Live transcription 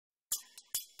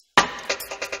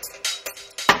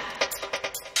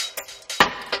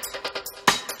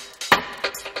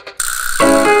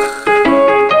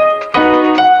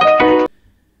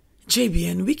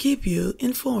JBN, we keep you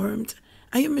informed.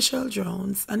 I am Michelle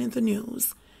Jones, and in the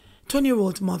news,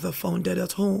 20-year-old mother found dead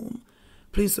at home.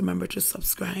 Please remember to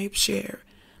subscribe, share,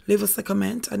 leave us a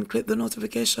comment, and click the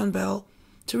notification bell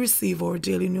to receive our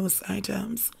daily news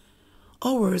items.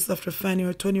 Hours after finding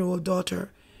her 20-year-old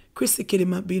daughter, Chrissy Kitty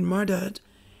being murdered,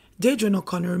 Deidre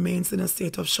O'Connor remains in a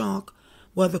state of shock,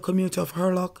 while the community of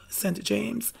Hurlock, St.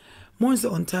 James, mourns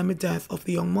the untimely death of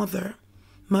the young mother.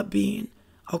 Matt Bean,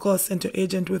 a call center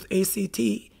agent with ACT,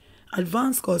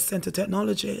 Advanced Call Center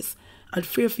Technologies, at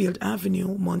Fairfield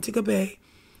Avenue, Montego Bay,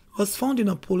 was found in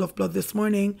a pool of blood this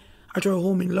morning at her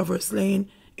home in Lovers Lane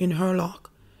in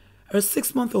Hurlock. Her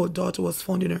 6-month-old daughter was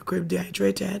found in her crib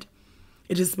dehydrated.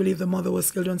 It is believed the mother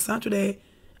was killed on Saturday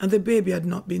and the baby had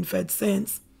not been fed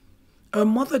since. Her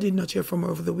mother did not hear from her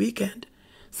over the weekend,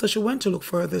 so she went to look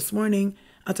for her this morning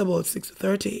at about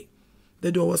 6:30.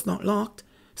 The door was not locked,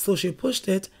 so she pushed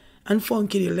it and found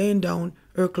Kitty laying down,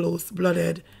 her clothes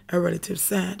blooded, a relative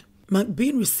said.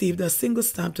 McBean received a single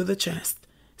stab to the chest.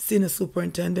 Senior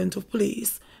Superintendent of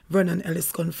Police, Vernon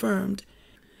Ellis, confirmed.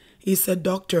 He said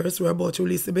doctors were about to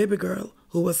release the baby girl,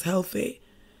 who was healthy.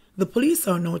 The police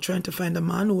are now trying to find a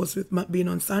man who was with McBean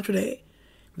on Saturday.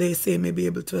 They say he may be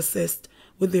able to assist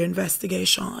with their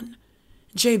investigation.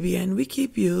 JBN, we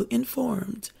keep you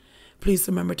informed. Please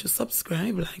remember to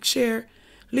subscribe, like, share,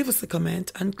 leave us a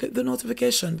comment, and click the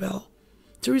notification bell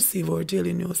to receive our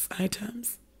daily news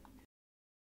items.